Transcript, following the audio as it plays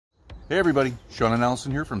Hey everybody, Sean and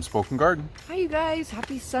Allison here from Spoken Garden. Hi you guys,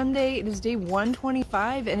 happy Sunday. It is day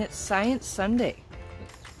 125 and it's Science Sunday.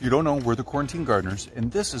 If you don't know, we're the Quarantine Gardeners,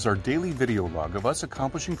 and this is our daily video log of us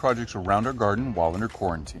accomplishing projects around our garden while under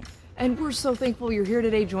quarantine. And we're so thankful you're here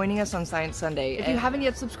today joining us on Science Sunday. If you haven't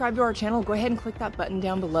yet subscribed to our channel, go ahead and click that button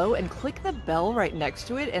down below and click the bell right next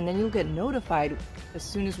to it, and then you'll get notified as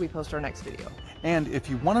soon as we post our next video. And if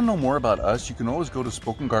you want to know more about us, you can always go to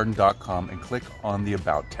spokengarden.com and click on the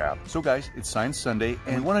About tab. So guys, it's Science Sunday,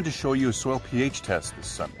 and we wanted to show you a soil pH test this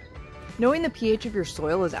Sunday. Knowing the pH of your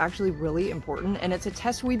soil is actually really important, and it's a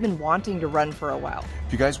test we've been wanting to run for a while.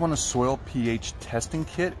 If you guys want a soil pH testing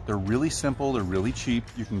kit, they're really simple, they're really cheap.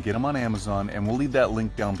 You can get them on Amazon, and we'll leave that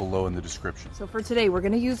link down below in the description. So for today, we're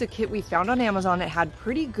going to use a kit we found on Amazon. It had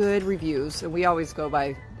pretty good reviews, and we always go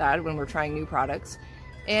by that when we're trying new products.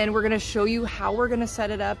 And we're going to show you how we're going to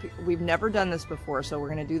set it up. We've never done this before, so we're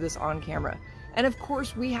going to do this on camera. And of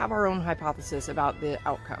course, we have our own hypothesis about the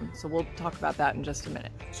outcome, so we'll talk about that in just a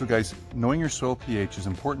minute. So guys, knowing your soil pH is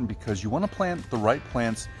important because you want to plant the right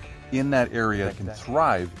plants in that area that can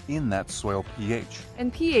thrive in that soil pH.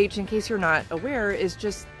 And pH, in case you're not aware, is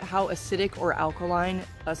just how acidic or alkaline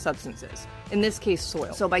a substance is. In this case,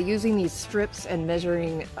 soil. So by using these strips and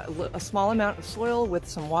measuring a small amount of soil with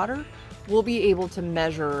some water, we'll be able to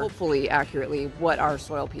measure, hopefully accurately, what our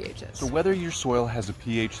soil pH is. So whether your soil has a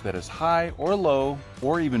pH that is high or low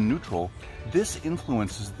or even neutral, this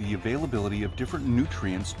influences the availability of different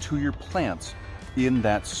nutrients to your plants in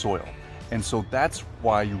that soil. And so that's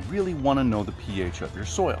why you really want to know the pH of your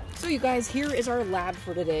soil. So you guys, here is our lab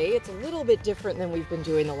for today. It's a little bit different than we've been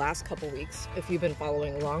doing the last couple weeks, if you've been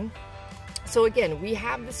following along. So again, we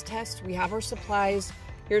have this test, we have our supplies.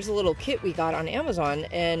 Here's a little kit we got on Amazon,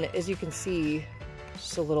 and as you can see,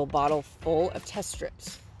 just a little bottle full of test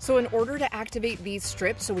strips. So in order to activate these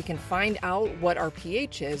strips so we can find out what our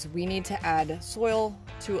pH is, we need to add soil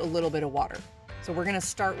to a little bit of water. So we're gonna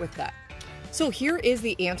start with that. So here is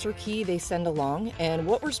the answer key they send along, and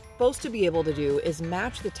what we're supposed to be able to do is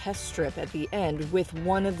match the test strip at the end with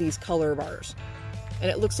one of these color bars. And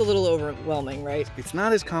it looks a little overwhelming, right? It's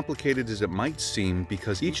not as complicated as it might seem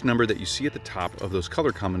because each number that you see at the top of those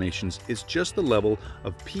color combinations is just the level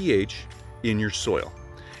of pH in your soil.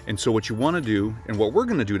 And so what you want to do, and what we're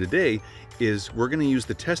going to do today, is we're going to use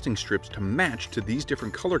the testing strips to match to these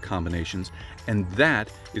different color combinations, and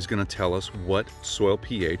that is going to tell us what soil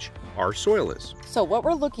pH our soil is. So what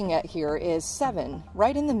we're looking at here is 7,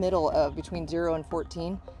 right in the middle of between 0 and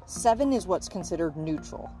 14. 7 is what's considered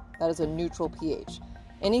neutral. That is a neutral pH.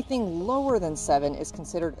 Anything lower than 7 is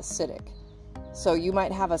considered acidic. So you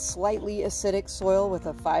might have a slightly acidic soil with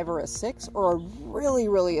a 5 or a 6, or a really,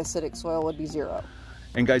 really acidic soil would be 0.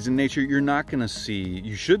 And guys, in nature, you're not going to see,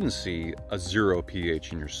 you shouldn't see a 0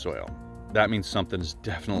 pH in your soil. That means something is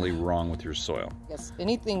definitely wrong with your soil. Yes,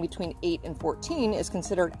 anything between 8 and 14 is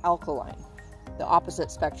considered alkaline, the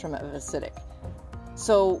opposite spectrum of acidic.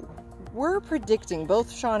 So we're predicting,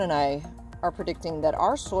 both Sean and I are predicting that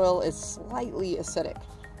our soil is slightly acidic,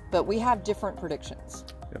 but we have different predictions.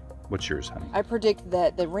 Yep. What's yours, honey? I predict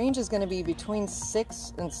that the range is going to be between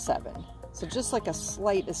 6 and 7. So just like a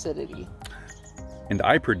slight acidity. And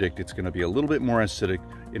I predict it's going to be a little bit more acidic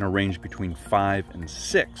in a range between 5 and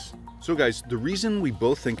 6. So guys, the reason we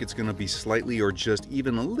both think it's going to be slightly or just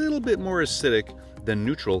even a little bit more acidic than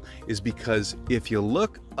neutral is because if you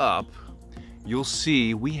look up, you'll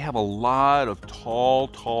see we have a lot of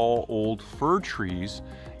tall old fir trees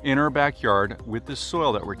in our backyard with the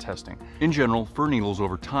soil that we're testing. In general, fir needles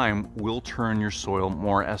over time will turn your soil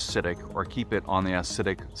more acidic or keep it on the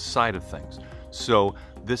acidic side of things. So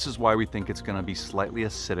this is why we think it's going to be slightly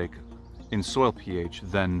acidic in soil pH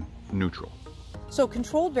than neutral. So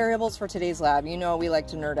controlled variables for today's lab, you know we like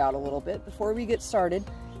to nerd out a little bit before we get started.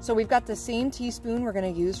 So we've got the same teaspoon we're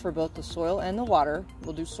going to use for both the soil and the water.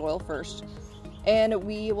 We'll do soil first. And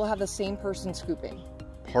we will have the same person scooping.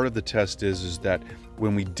 Part of the test is that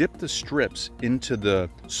when we dip the strips into the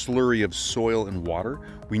slurry of soil and water,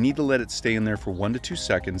 we need to let it stay in there for 1 to 2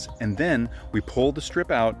 seconds, and then we pull the strip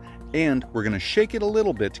out and we're going to shake it a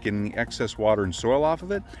little bit to get any excess water and soil off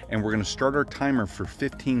of it, and we're going to start our timer for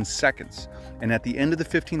 15 seconds. And at the end of the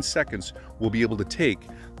 15 seconds, we'll be able to take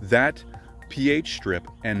that pH strip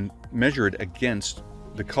and measure it against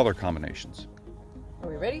the color combinations. Are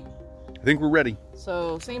we ready? I think we're ready.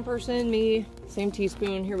 So same person, me, same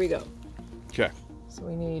teaspoon, here we go. Okay. So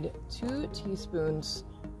we need 2 teaspoons.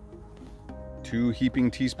 2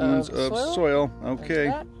 heaping teaspoons of soil.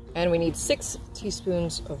 Okay. And we need 6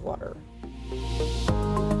 teaspoons of water.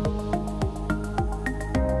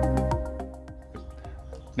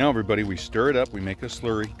 Now everybody, we stir it up, we make a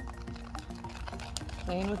slurry.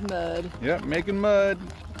 Playing with mud. Yep, making mud.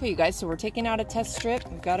 Okay, you guys, so we're taking out a test strip.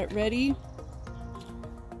 We've got it ready.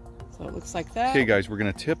 So it looks like that. Okay, guys, we're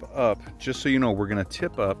gonna tip up, just so you know, we're gonna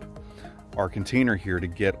tip up our container here to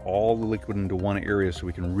get all the liquid into one area so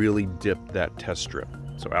we can really dip that test strip.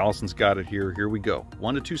 So Allison's got it here. Here we go.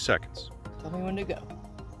 1 to 2 seconds. Tell me when to go.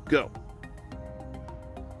 Go.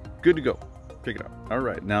 Good to go. Pick it up. All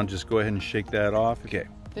right, now just go ahead and shake that off. Okay.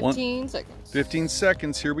 15 seconds. 15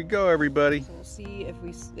 seconds. Here we go, everybody. So we'll see if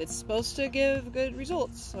it's supposed to give good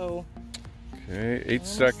results. So. Okay, 8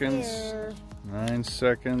 seconds. There. 9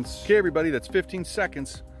 seconds. Okay, everybody, that's 15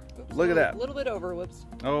 seconds. Oops, Look at that. A little bit over. Whoops.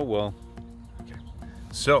 Oh, well. Okay.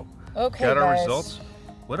 So, okay, got our guys. results.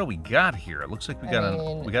 What do we got here? It looks like we got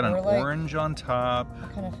an orange on top. I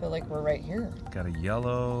kind of feel like we're right here. Got a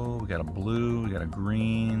yellow, we got a blue, we got a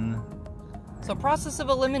green. So process of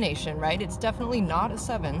elimination, right? It's definitely not a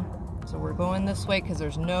 7. So we're going this way because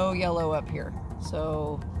there's no yellow up here.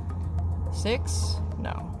 So 6?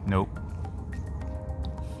 No. Nope.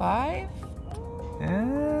 5?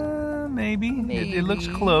 Maybe. It looks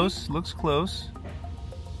close. Looks close.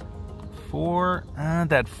 4.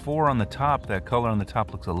 That 4 on the top, that color on the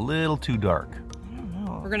top looks a little too dark. I don't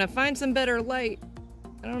know. We're gonna find some better light.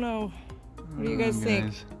 I don't know. What do you guys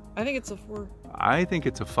think? I think it's a 4. I think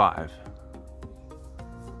it's a 5.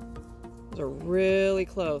 Those are really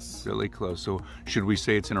close. Really close. So should we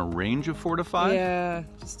say it's in a range of 4 to 5? Yeah,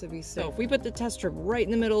 just to be safe. So if we put the test strip right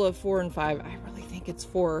in the middle of 4 and 5, I really think it's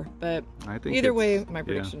 4. But I think either way, my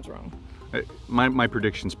prediction's wrong. My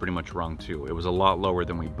prediction's pretty much wrong too. It was a lot lower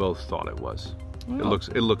than we both thought it was. Oh.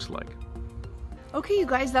 It looks like. Okay, you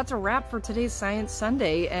guys, that's a wrap for today's Science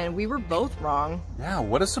Sunday, and we were both wrong. Yeah,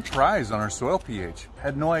 what a surprise on our soil pH.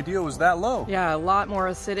 Had no idea it was that low. Yeah, a lot more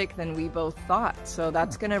acidic than we both thought. So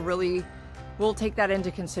that's gonna really, we'll take that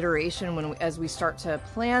into consideration as we start to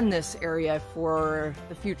plan this area for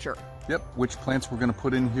the future. Yep, which plants we're going to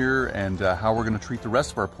put in here and how we're going to treat the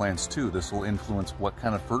rest of our plants too. This will influence what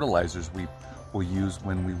kind of fertilizers we will use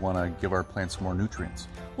when we want to give our plants more nutrients.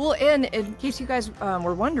 Well, and in case you guys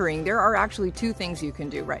were wondering, there are actually 2 things you can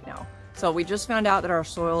do right now. So we just found out that our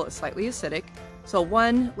soil is slightly acidic. So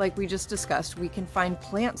 1, like we just discussed, we can find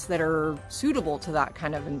plants that are suitable to that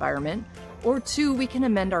kind of environment. Or 2, we can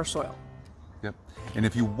amend our soil. Yep. And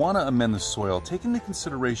if you want to amend the soil, take into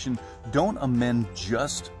consideration, don't amend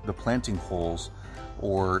just the planting holes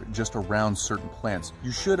or just around certain plants.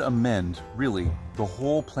 You should amend, really, the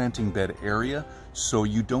whole planting bed area so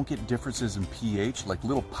you don't get differences in pH, like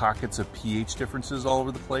little pockets of pH differences all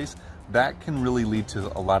over the place. That can really lead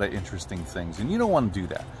to a lot of interesting things, and you don't want to do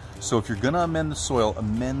that. So if you're going to amend the soil,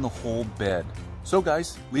 amend the whole bed. So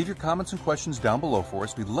guys, leave your comments and questions down below for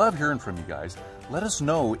us. We love hearing from you guys. Let us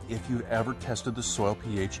know if you've ever tested the soil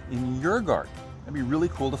pH in your garden. It'd be really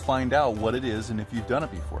cool to find out what it is and if you've done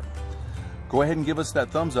it before. Go ahead and give us that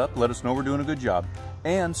thumbs up. Let us know we're doing a good job.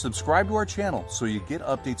 And subscribe to our channel so you get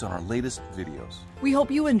updates on our latest videos. We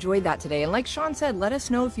hope you enjoyed that today. And like Sean said, let us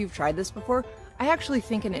know if you've tried this before. I actually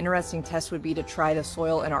think an interesting test would be to try the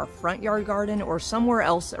soil in our front yard garden or somewhere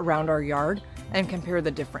else around our yard and compare the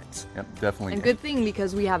difference. Yep, definitely. And good thing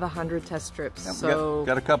because we have 100 test strips. Yep, so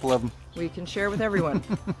got a couple of them. We can share with everyone.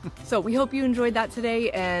 So we hope you enjoyed that today,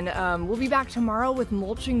 and we'll be back tomorrow with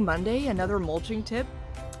Mulching Monday, another mulching tip.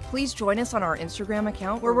 Please join us on our Instagram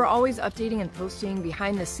account where we're always updating and posting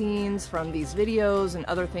behind the scenes from these videos and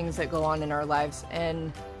other things that go on in our lives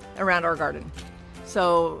and around our garden.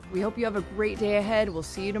 So we hope you have a great day ahead. We'll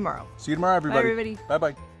see you tomorrow. See you tomorrow, everybody. Bye, everybody.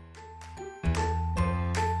 Bye-bye.